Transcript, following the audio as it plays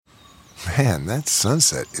Man, that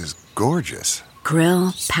sunset is gorgeous.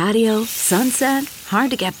 Grill, patio, sunset.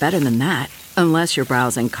 Hard to get better than that. Unless you're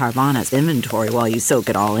browsing Carvana's inventory while you soak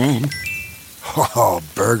it all in. Oh,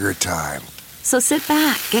 burger time. So sit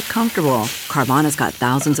back, get comfortable. Carvana's got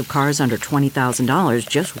thousands of cars under $20,000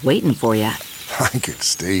 just waiting for you. I could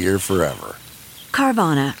stay here forever.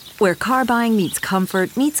 Carvana, where car buying meets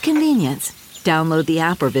comfort meets convenience. Download the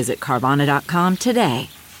app or visit Carvana.com today.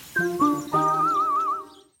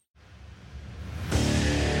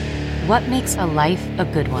 What makes a life a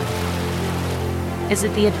good one? Is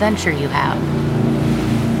it the adventure you have?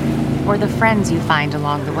 Or the friends you find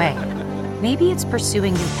along the way? Maybe it's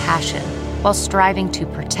pursuing your passion while striving to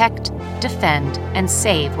protect, defend, and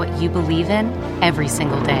save what you believe in every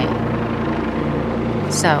single day.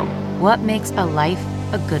 So, what makes a life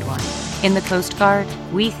a good one? In the Coast Guard,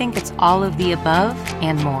 we think it's all of the above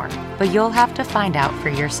and more, but you'll have to find out for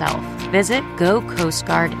yourself. Visit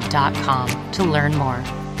gocoastguard.com to learn more.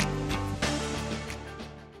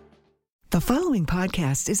 The following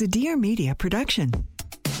podcast is a Dear Media production.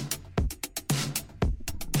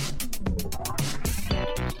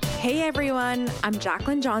 Hey everyone, I'm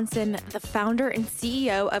Jacqueline Johnson, the founder and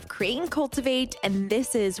CEO of Create and Cultivate, and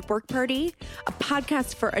this is Work Party, a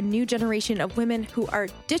podcast for a new generation of women who are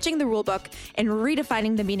ditching the rulebook and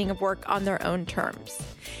redefining the meaning of work on their own terms.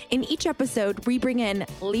 In each episode, we bring in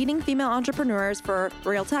leading female entrepreneurs for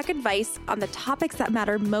real talk advice on the topics that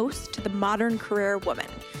matter most to the modern career woman.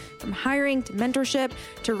 From hiring to mentorship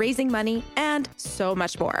to raising money and so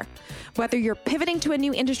much more. Whether you're pivoting to a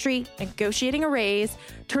new industry, negotiating a raise,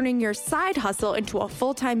 turning your side hustle into a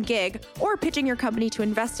full-time gig, or pitching your company to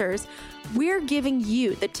investors, we're giving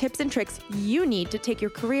you the tips and tricks you need to take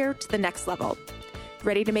your career to the next level.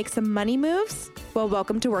 Ready to make some money moves? Well,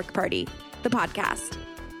 welcome to Work Party, the podcast.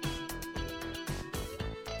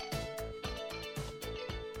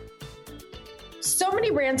 So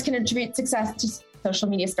many brands can attribute success to social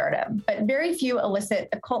media stardom, but very few elicit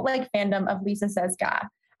the cult-like fandom of Lisa Says Ga.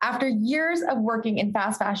 After years of working in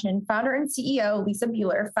fast fashion, founder and CEO Lisa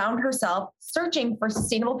Bühler found herself searching for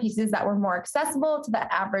sustainable pieces that were more accessible to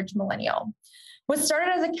the average millennial. What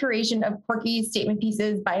started as a curation of quirky statement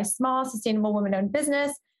pieces by a small, sustainable women-owned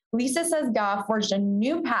business, Lisa Says Ga forged a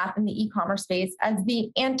new path in the e-commerce space as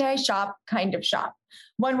the anti-shop kind of shop.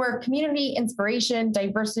 One where community, inspiration,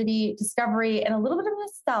 diversity, discovery, and a little bit of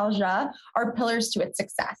nostalgia are pillars to its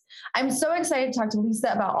success. I'm so excited to talk to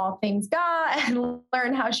Lisa about all things Ga and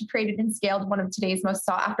learn how she created and scaled one of today's most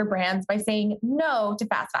sought after brands by saying no to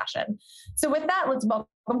fast fashion. So with that, let's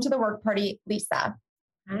welcome to the Work Party, Lisa.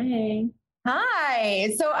 Hi.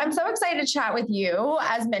 Hi. So I'm so excited to chat with you.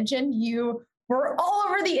 As mentioned, you were all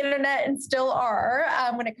over the internet and still are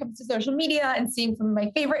when it comes to social media and seeing some of my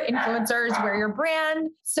favorite influencers wear your brand.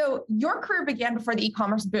 So your career began before the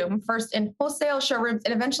e-commerce boom, first in wholesale showrooms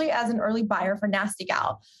and eventually as an early buyer for Nasty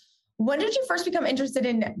Gal. When did you first become interested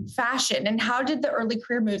in fashion and how did the early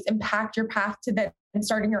career moves impact your path to then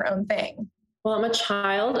starting your own thing? Well, I'm a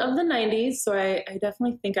child of the 90s, so I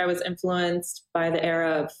definitely think I was influenced by the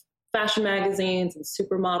era of fashion magazines and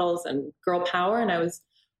supermodels and girl power, and I was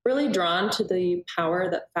really drawn to the power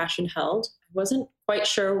that fashion held. I wasn't quite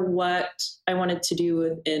sure what I wanted to do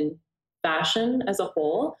within fashion as a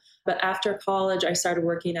whole, but after college, I started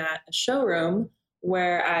working at a showroom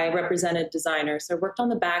where I represented designers. So I worked on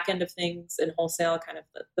the back end of things in wholesale, kind of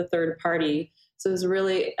the third party. So it was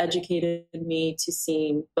really educated me to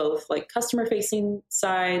seeing both like customer facing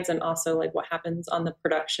sides and also like what happens on the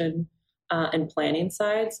production and planning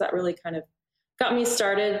side. So that really kind of got me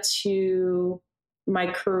started to my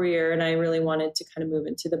career, and I really wanted to kind of move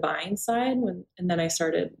into the buying side and then I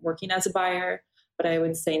started working as a buyer. But I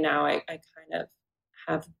would say now I kind of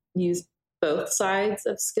have used both sides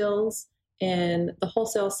of skills in the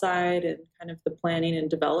wholesale side and kind of the planning and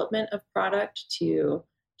development of product to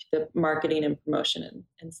the marketing and promotion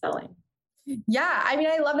and selling. Yeah, I mean,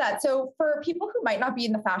 I love that. So for people who might not be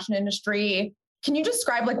in the fashion industry, can you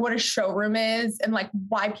describe like what a showroom is and like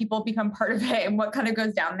why people become part of it and what kind of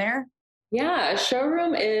goes down there? Yeah, a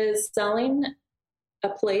showroom is selling a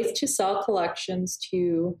place to sell collections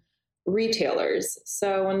to retailers.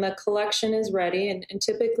 So when the collection is ready, and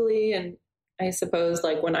typically, and I suppose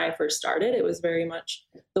like when I first started, it was very much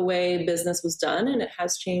the way business was done, and it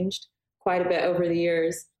has changed quite a bit over the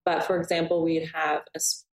years. But for example, we'd have a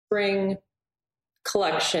spring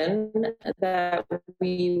collection that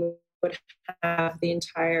we would have the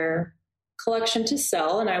entire collection to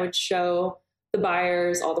sell, and I would show the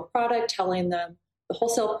buyers all the product, telling them the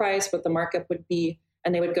wholesale price, what the markup would be,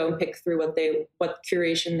 and they would go and pick through what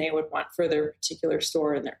curation they would want for their particular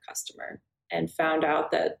store and their customer. And found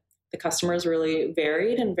out that the customers really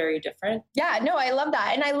varied and very different. Yeah, no, I love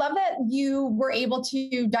that. And I love that you were able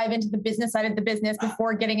to dive into the business side of the business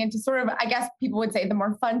before getting into sort of, I guess people would say, the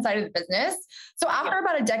more fun side of the business. So after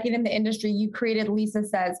about a decade in the industry, you created Lisa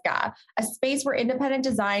Says Ga, a space where independent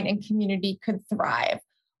design and community could thrive.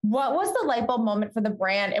 What was the light bulb moment for the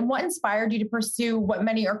brand, and what inspired you to pursue what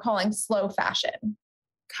many are calling slow fashion?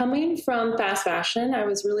 Coming from fast fashion, I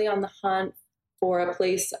was really on the hunt for a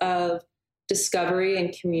place of discovery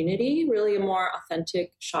and community, really a more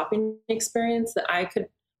authentic shopping experience that I could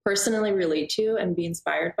personally relate to and be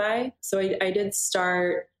inspired by. So I did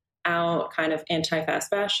start out kind of anti-fast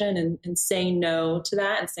fashion and saying no to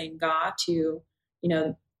that and saying ga to,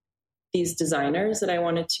 these designers that I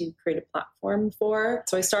wanted to create a platform for.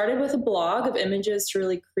 So I started with a blog of images to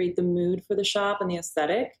really create the mood for the shop and the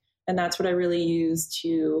aesthetic. And that's what I really used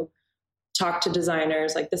to talk to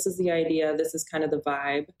designers. Like, this is the idea, this is kind of the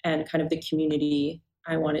vibe and kind of the community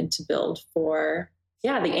I wanted to build for, the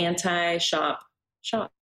anti-shop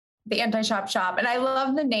shop. The anti-shop shop. And I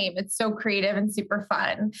love the name. It's so creative and super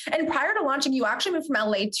fun. And prior to launching, you actually moved from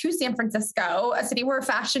LA to San Francisco, a city where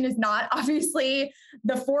fashion is not obviously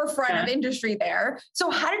the forefront of industry there.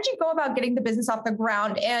 So how did you go about getting the business off the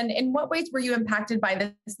ground? And in what ways were you impacted by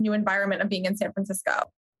this new environment of being in San Francisco?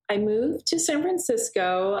 I moved to San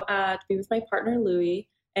Francisco to be with my partner, Louie,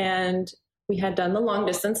 and we had done the long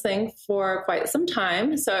distance thing for quite some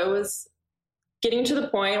time. So it was getting to the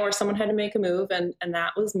point where someone had to make a move, and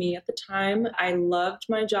that was me at the time. I loved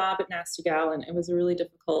my job at Nasty Gal, and it was a really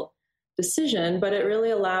difficult decision, but it really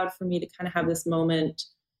allowed for me to kind of have this moment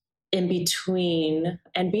in between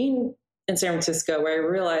and being in San Francisco, where I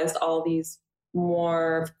realized all these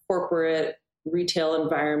more corporate retail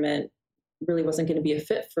environment really wasn't going to be a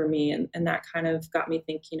fit for me. And that kind of got me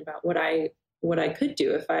thinking about what I could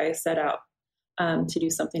do if I set out to do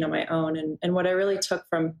something on my own. And what I really took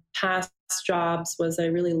from past jobs was I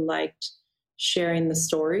really liked sharing the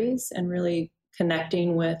stories and really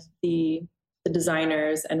connecting with the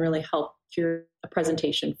designers and really help curate a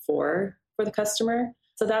presentation for the customer.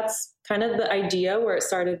 So that's kind of the idea where it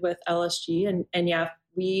started with LSG. And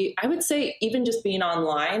I would say even just being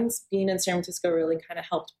online, being in San Francisco really kind of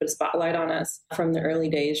helped put a spotlight on us from the early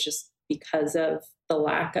days, just because of the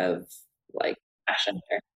lack of fashion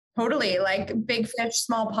here. Totally, like big fish,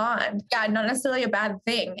 small pond. Yeah, not necessarily a bad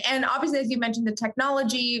thing. And obviously, as you mentioned, the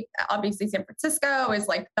technology, obviously San Francisco is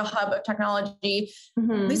like the hub of technology.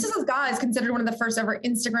 Mm-hmm. Lisa Says Ga is considered one of the first ever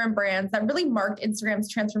Instagram brands that really marked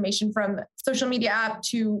Instagram's transformation from social media app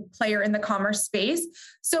to player in the commerce space.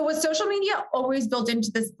 So was social media always built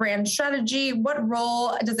into this brand strategy? What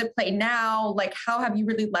role does it play now? Like, how have you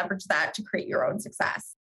really leveraged that to create your own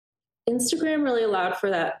success? Instagram really allowed for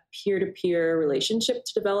that peer-to-peer relationship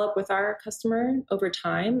to develop with our customer over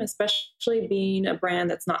time, especially being a brand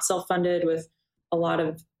that's not self-funded with a lot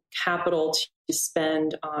of capital to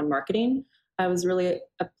spend on marketing. It was really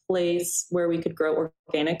a place where we could grow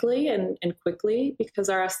organically and quickly, because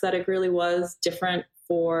our aesthetic really was different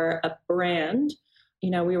for a brand.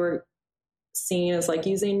 We were seen as like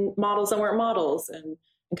using models that weren't models and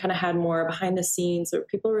kind of had more behind the scenes, or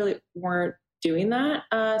people really weren't doing that,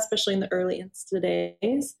 especially in the early Insta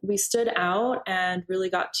days. We stood out and really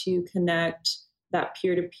got to connect that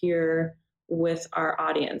peer-to-peer with our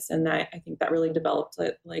audience. And I think that really developed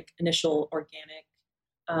like initial organic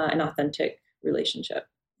and authentic relationship.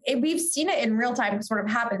 We've seen it in real time sort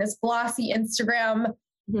of happen, this glossy Instagram,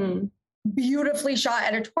 beautifully shot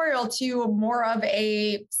editorial to more of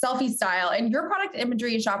a selfie style. And your product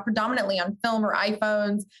imagery is shot predominantly on film or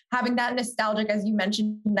iPhones, having that nostalgic, as you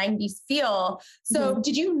mentioned, 90s feel. So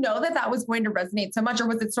did you know that was going to resonate so much? Or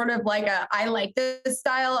was it sort of like I like this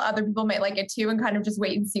style, other people might like it too, and kind of just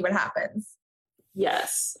wait and see what happens?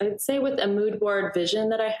 Yes. I'd say with a mood board vision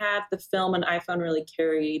that I had, the film and iPhone really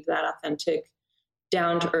carried that authentic,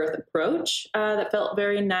 down-to-earth approach that felt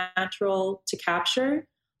very natural to capture.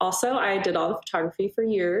 Also, I did all the photography for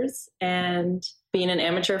years, and being an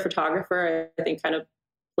amateur photographer, I think kind of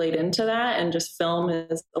played into that, and just film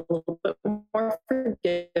is a little bit more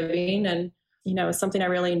forgiving and, it's something I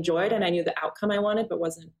really enjoyed, and I knew the outcome I wanted, but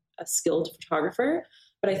wasn't a skilled photographer.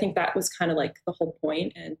 But I think that was kind of like the whole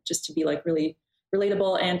point, and just to be like really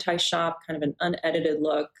relatable, anti-shop, kind of an unedited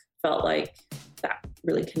look, felt like that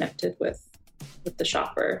really connected with the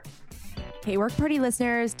shopper. Hey, Work Party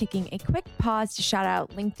listeners, taking a quick pause to shout out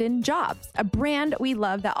LinkedIn Jobs, a brand we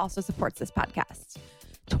love that also supports this podcast.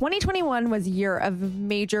 2021 was a year of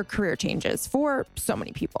major career changes for so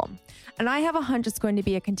many people. And I have a hunch it's going to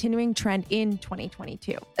be a continuing trend in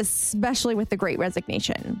 2022, especially with the Great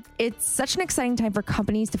Resignation. It's such an exciting time for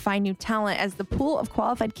companies to find new talent as the pool of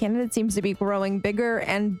qualified candidates seems to be growing bigger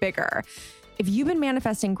and bigger. If you've been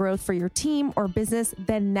manifesting growth for your team or business,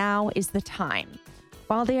 then now is the time.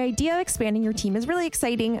 While the idea of expanding your team is really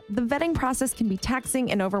exciting, the vetting process can be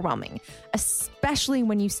taxing and overwhelming, especially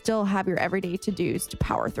when you still have your everyday to-dos to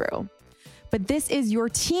power through. But this is your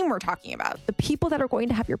team we're talking about, the people that are going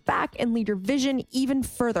to have your back and lead your vision even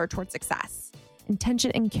further towards success.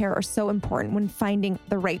 Intention and care are so important when finding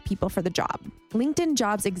the right people for the job. LinkedIn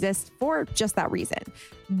Jobs exists for just that reason.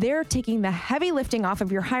 They're taking the heavy lifting off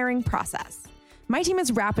of your hiring process. My team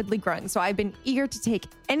is rapidly growing, so I've been eager to take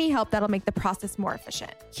any help that'll make the process more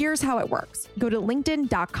efficient. Here's how it works. Go to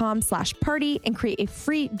linkedin.com/party and create a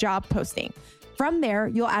free job posting. From there,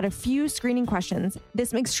 you'll add a few screening questions.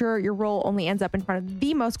 This makes sure your role only ends up in front of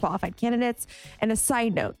the most qualified candidates. And a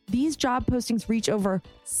side note, these job postings reach over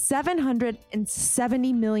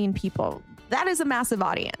 770 million people. That is a massive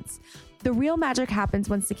audience. The real magic happens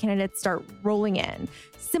once the candidates start rolling in.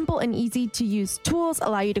 Simple and easy to use tools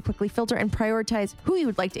allow you to quickly filter and prioritize who you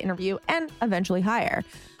would like to interview and eventually hire.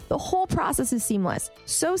 The whole process is seamless,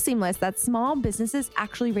 so seamless that small businesses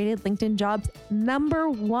actually rated LinkedIn Jobs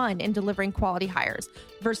 #1 in delivering quality hires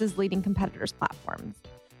versus leading competitors' platforms.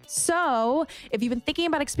 So if you've been thinking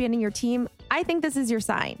about expanding your team, I think this is your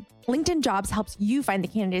sign. LinkedIn Jobs helps you find the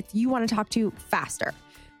candidates you want to talk to faster.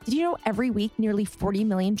 Did you know every week nearly 40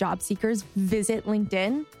 million job seekers visit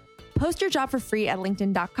LinkedIn? Post your job for free at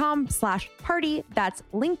linkedin.com/party. That's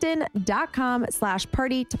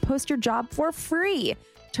linkedin.com/party to post your job for free.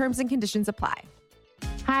 Terms and conditions apply.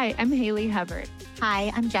 Hi, I'm Haley Hubbard.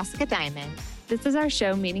 Hi, I'm Jessica Diamond. This is our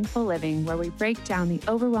show, Meaningful Living, where we break down the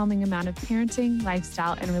overwhelming amount of parenting,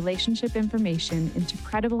 lifestyle, and relationship information into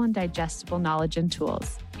credible and digestible knowledge and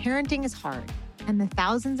tools. Parenting is hard, and the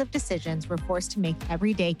thousands of decisions we're forced to make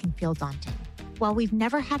every day can feel daunting. While we've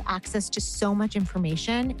never had access to so much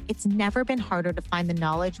information, it's never been harder to find the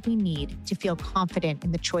knowledge we need to feel confident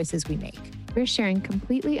in the choices we make. We're sharing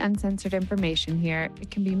completely uncensored information here. It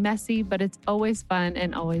can be messy, but it's always fun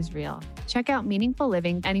and always real. Check out Meaningful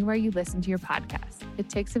Living anywhere you listen to your podcast. It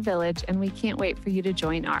takes a village, and we can't wait for you to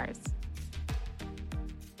join ours.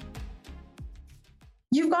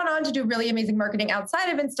 You've gone on to do really amazing marketing outside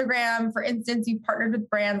of Instagram. For instance, you've partnered with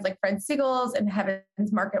brands like Fred Siegel's and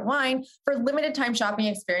Heaven's Market Wine for limited time shopping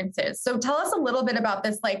experiences. So tell us a little bit about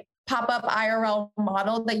this pop-up IRL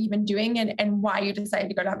model that you've been doing and why you decided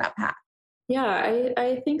to go down that path. Yeah,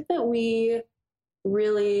 I think that we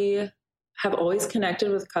really have always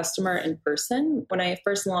connected with customer in person. When I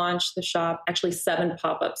first launched the shop, actually 7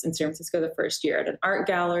 pop-ups in San Francisco the first year at an art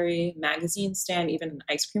gallery, magazine stand, even an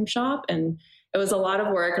ice cream shop. And it was a lot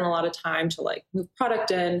of work and a lot of time to move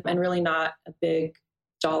product in and really not a big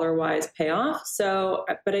dollar-wise payoff. So,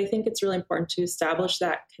 but I think it's really important to establish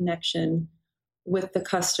that connection with the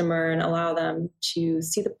customer and allow them to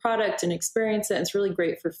see the product and experience it. It's really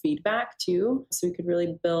great for feedback too. So we could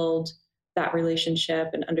really build that relationship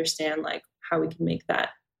and understand how we can make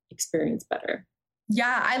that experience better.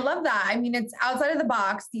 Yeah, I love that. I mean, it's outside of the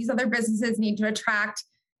box. These other businesses need to attract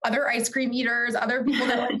other ice cream eaters, other people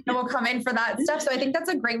that will come in for that stuff. So I think that's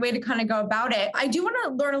a great way to kind of go about it. I do want to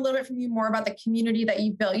learn a little bit from you more about the community that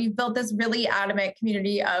you've built. You've built this really adamant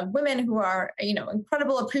community of women who are,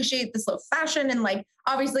 incredible, appreciate the slow fashion. And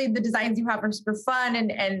obviously the designs you have are super fun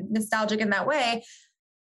and nostalgic in that way.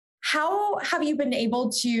 How have you been able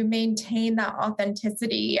to maintain that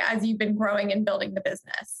authenticity as you've been growing and building the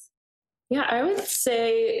business? Yeah, I would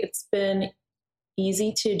say it's been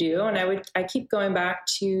easy to do. And I keep going back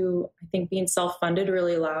to, I think being self-funded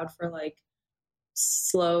really allowed for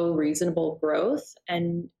slow, reasonable growth,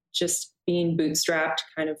 and just being bootstrapped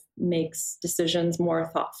kind of makes decisions more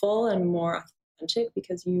thoughtful and more authentic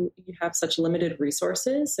because you have such limited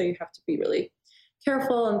resources. So you have to be really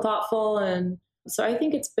careful and thoughtful. And so I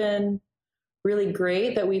think it's been really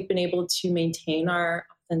great that we've been able to maintain our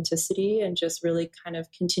authenticity and just really kind of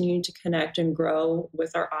continue to connect and grow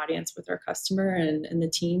with our audience, with our customer, and the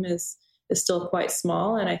team is still quite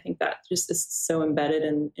small. And I think that just is so embedded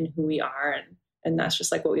in who we are. And that's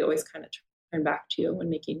just what we always kind of turn back to when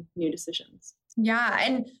making new decisions. Yeah.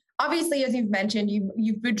 And obviously, as you've mentioned,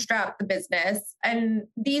 you've bootstrapped the business. And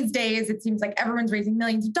these days, it seems like everyone's raising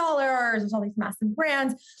millions of dollars. There's all these massive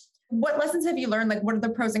brands. What lessons have you learned? What are the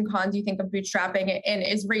pros and cons you think of bootstrapping and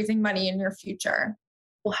is raising money in your future?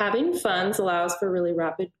 Well, having funds allows for really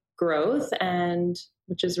rapid growth, and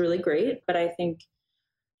which is really great. But I think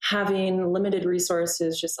having limited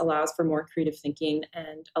resources just allows for more creative thinking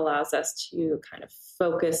and allows us to kind of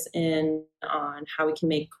focus in on how we can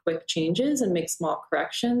make quick changes and make small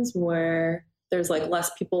corrections where there's like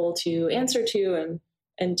less people to answer to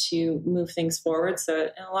and to move things forward. So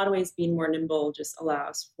in a lot of ways, being more nimble just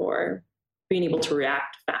allows for being able to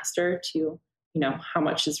react faster to, how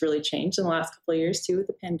much has really changed in the last couple of years too with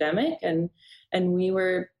the pandemic. And we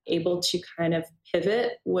were able to kind of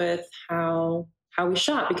pivot with how we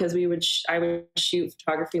shot, because I would shoot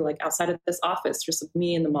photography like outside of this office, just with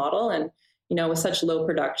me and the model. And, with such low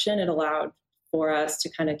production, it allowed for us to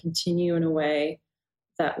kind of continue in a way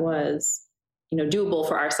that was, doable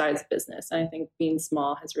for our size business. And I think being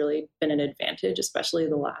small has really been an advantage, especially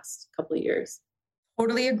the last couple of years.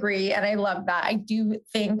 Totally agree. And I love that. I do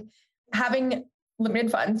think having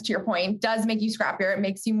limited funds, to your point, does make you scrappier. It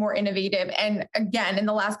makes you more innovative. And again, in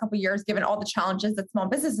the last couple of years, given all the challenges that small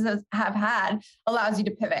businesses have had, allows you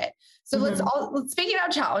to pivot. So let's speaking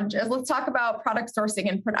about challenges, let's talk about product sourcing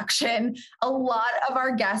and production. A lot of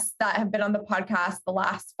our guests that have been on the podcast the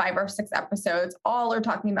last 5 or 6 episodes, all are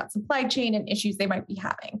talking about supply chain and issues they might be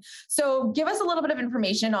having. So give us a little bit of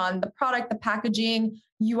information on the product, the packaging.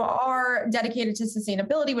 You are dedicated to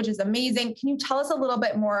sustainability, which is amazing. Can you tell us a little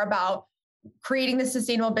bit more about creating this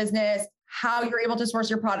sustainable business, how you're able to source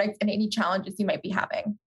your products, and any challenges you might be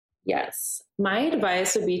having? Yes. My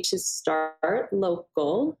advice would be to start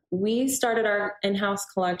local. We started our in-house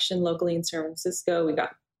collection locally in San Francisco. We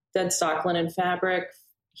got dead stock linen fabric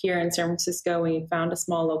here in San Francisco. We found a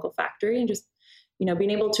small local factory, and just,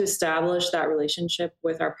 being able to establish that relationship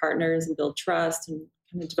with our partners and build trust and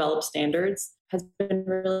kind of develop standards has been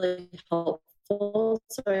really helpful.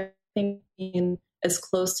 So I think being as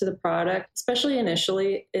close to the product, especially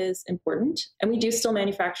initially, is important. And we do still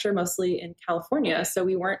manufacture mostly in California, so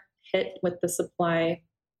we weren't hit with the supply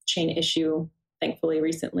chain issue, thankfully,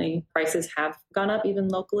 recently. Prices have gone up even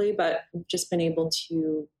locally, but we've just been able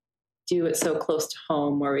to do it so close to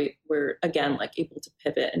home where we're, again, like able to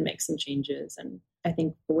pivot and make some changes. And I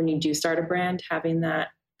think when you do start a brand, having that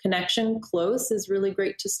connection close is really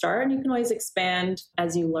great to start. And you can always expand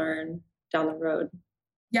as you learn down the road.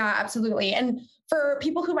 Yeah, absolutely. And for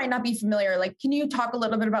people who might not be familiar, can you talk a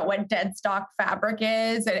little bit about what dead stock fabric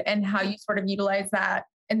is and how you sort of utilize that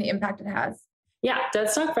and the impact it has? Yeah, dead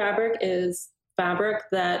stock fabric is fabric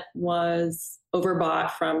that was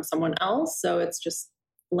overbought from someone else. So it's just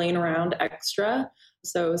laying around extra.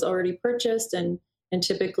 So it was already purchased and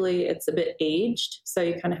typically it's a bit aged. So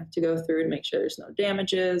you kind of have to go through and make sure there's no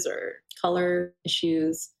damages or color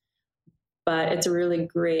issues. But it's a really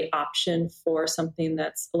great option for something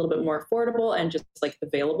that's a little bit more affordable and just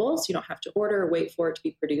available. So you don't have to order or wait for it to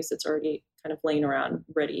be produced. It's already kind of laying around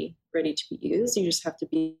ready to be used. You just have to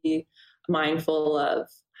be mindful of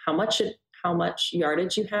how much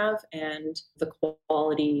yardage you have and the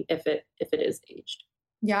quality if it is aged.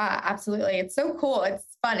 Yeah, absolutely. It's so cool. It's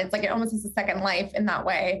fun. It's it almost is a second life in that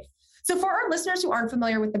way. So for our listeners who aren't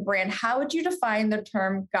familiar with the brand, how would you define the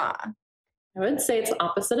term GA? I would say it's the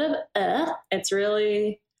opposite of It's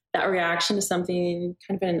really that reaction to something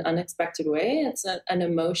kind of in an unexpected way. It's an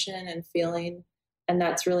emotion and feeling, and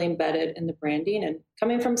that's really embedded in the branding. And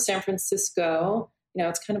coming from San Francisco,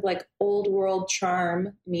 it's kind of like old world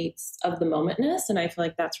charm meets of the momentness. And I feel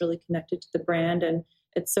like that's really connected to the brand. And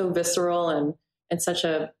it's so visceral and such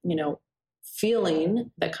a,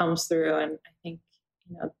 feeling that comes through. And I think,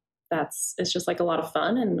 it's just a lot of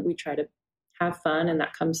fun. And we try to have fun, and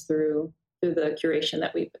that comes through the curation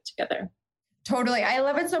that we put together. Totally. I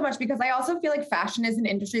love it so much because I also feel like fashion is an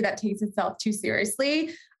industry that takes itself too seriously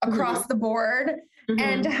across the board.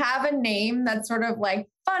 And to have a name that's sort of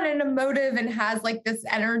fun and emotive and has this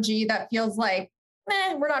energy that feels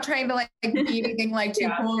we're not trying to be anything too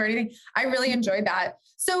cool or anything. I really enjoyed that.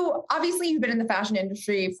 So obviously you've been in the fashion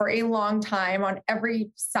industry for a long time on every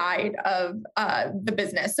side of the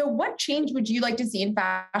business. So what change would you like to see in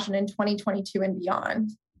fashion in 2022 and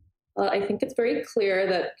beyond? Well, I think it's very clear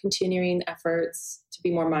that continuing efforts to be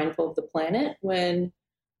more mindful of the planet when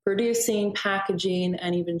producing, packaging,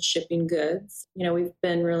 and even shipping goods. We've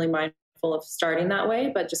been really mindful of starting that way,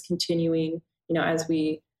 but just continuing, as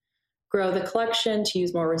we grow the collection to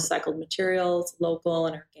use more recycled materials, local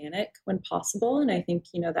and organic when possible. And I think,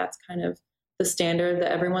 that's kind of the standard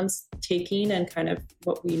that everyone's taking and kind of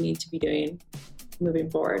what we need to be doing moving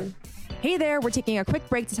forward. Hey there, we're taking a quick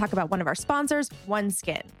break to talk about one of our sponsors,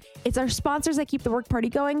 OneSkin. It's our sponsors that keep the work party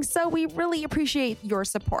going, so we really appreciate your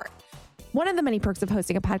support. One of the many perks of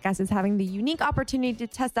hosting a podcast is having the unique opportunity to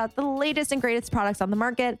test out the latest and greatest products on the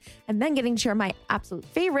market, and then getting to share my absolute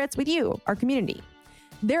favorites with you, our community.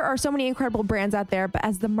 There are so many incredible brands out there, but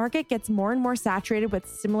as the market gets more and more saturated with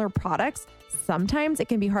similar products, sometimes it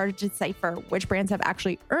can be hard to decipher which brands have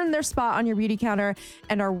actually earned their spot on your beauty counter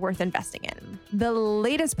and are worth investing in. The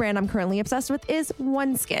latest brand I'm currently obsessed with is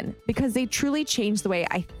OneSkin, because they truly changed the way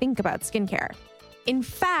I think about skincare. In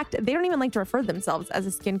fact, they don't even like to refer to themselves as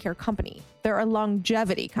a skincare company. They're a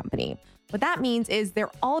longevity company. What that means is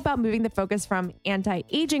they're all about moving the focus from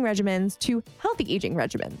anti-aging regimens to healthy aging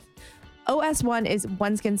regimens. OS1 is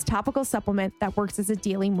OneSkin's topical supplement that works as a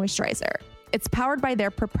daily moisturizer. It's powered by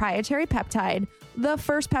their proprietary peptide, the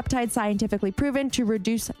first peptide scientifically proven to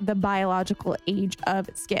reduce the biological age of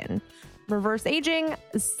skin. Reverse aging,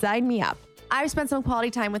 sign me up. I've spent some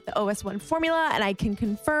quality time with the OS1 formula, and I can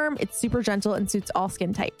confirm it's super gentle and suits all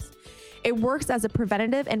skin types. It works as a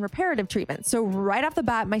preventative and reparative treatment, so right off the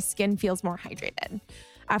bat, my skin feels more hydrated.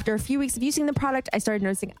 After a few weeks of using the product, I started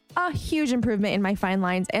noticing a huge improvement in my fine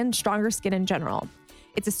lines and stronger skin in general.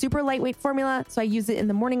 It's a super lightweight formula, so I use it in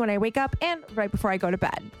the morning when I wake up and right before I go to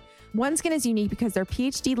bed. OneSkin is unique because their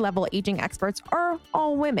PhD-level aging experts are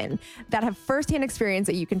all women that have firsthand experience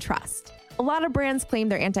that you can trust. A lot of brands claim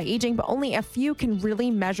they're anti-aging, but only a few can really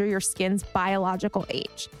measure your skin's biological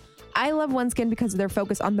age. I love OneSkin because of their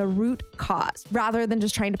focus on the root cause, rather than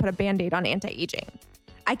just trying to put a Band-Aid on anti-aging.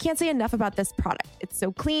 I can't say enough about this product. It's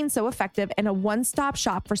so clean, so effective, and a one-stop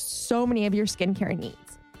shop for so many of your skincare needs.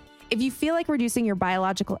 If you feel like reducing your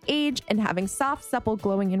biological age and having soft, supple,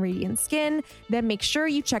 glowing, and radiant skin, then make sure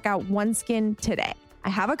you check out OneSkin today. I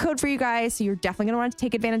have a code for you guys, so you're definitely going to want to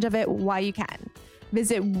take advantage of it while you can.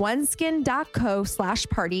 Visit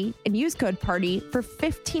oneskin.co/party and use code PARTY for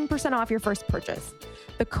 15% off your first purchase.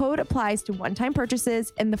 The code applies to one-time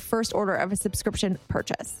purchases and the first order of a subscription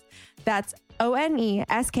purchase. That's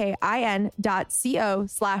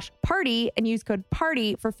oneskin.co/party and use code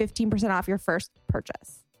PARTY for 15% off your first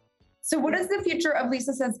purchase. So what does the future of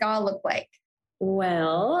Lisa Says Ga look like?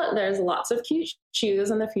 Well, there's lots of cute shoes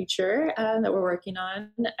in the future that we're working on,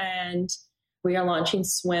 and we are launching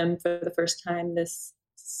swim for the first time this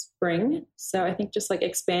spring. So I think just like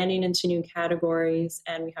expanding into new categories,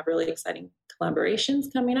 and we have really exciting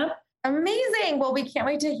collaborations coming up. Amazing. Well, we can't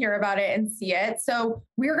wait to hear about it and see it. So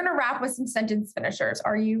we're going to wrap with some sentence finishers.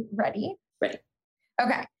 Are you ready? Ready.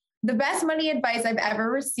 Okay. The best money advice I've ever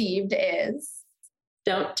received is...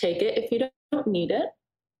 Don't take it if you don't need it.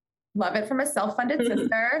 Love it from a self-funded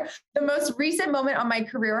sister. The most recent moment on my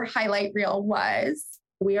career highlight reel was...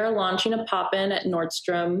 We are launching a pop-in at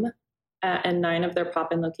Nordstrom and 9 of their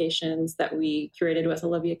pop-in locations that we curated with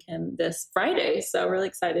Olivia Kim this Friday. So really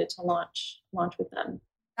excited to launch with them.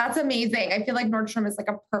 That's amazing. I feel like Nordstrom is like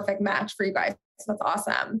a perfect match for you guys. So that's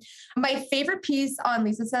awesome. My favorite piece on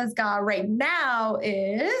Lisa Says Ga right now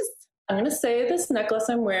is... I'm going to say this necklace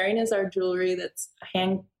I'm wearing is our jewelry that's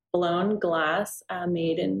hand-blown glass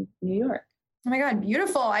made in New York. Oh my God,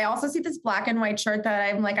 beautiful. I also see this black and white shirt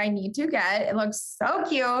that I'm like, I need to get. It looks so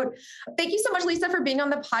cute. Thank you so much, Lisa, for being on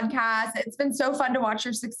the podcast. It's been so fun to watch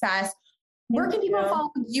your success. Where can people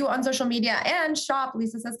follow you on social media and shop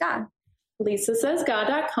Lisa Says Ga?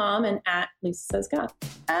 LisaSaysGa.com and at Lisa Says Ga.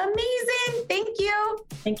 Amazing. Thank you.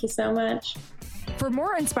 Thank you so much. For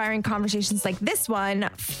more inspiring conversations like this one,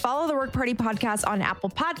 follow the Work Party podcast on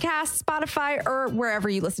Apple Podcasts, Spotify, or wherever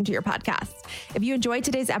you listen to your podcasts. If you enjoyed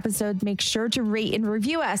today's episode, make sure to rate and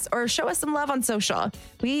review us or show us some love on social.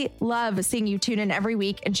 We love seeing you tune in every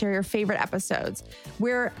week and share your favorite episodes.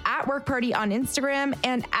 We're at Work Party on Instagram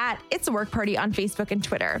and at It's a Work Party on Facebook and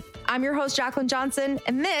Twitter. I'm your host, Jacqueline Johnson,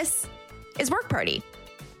 and this is Work Party.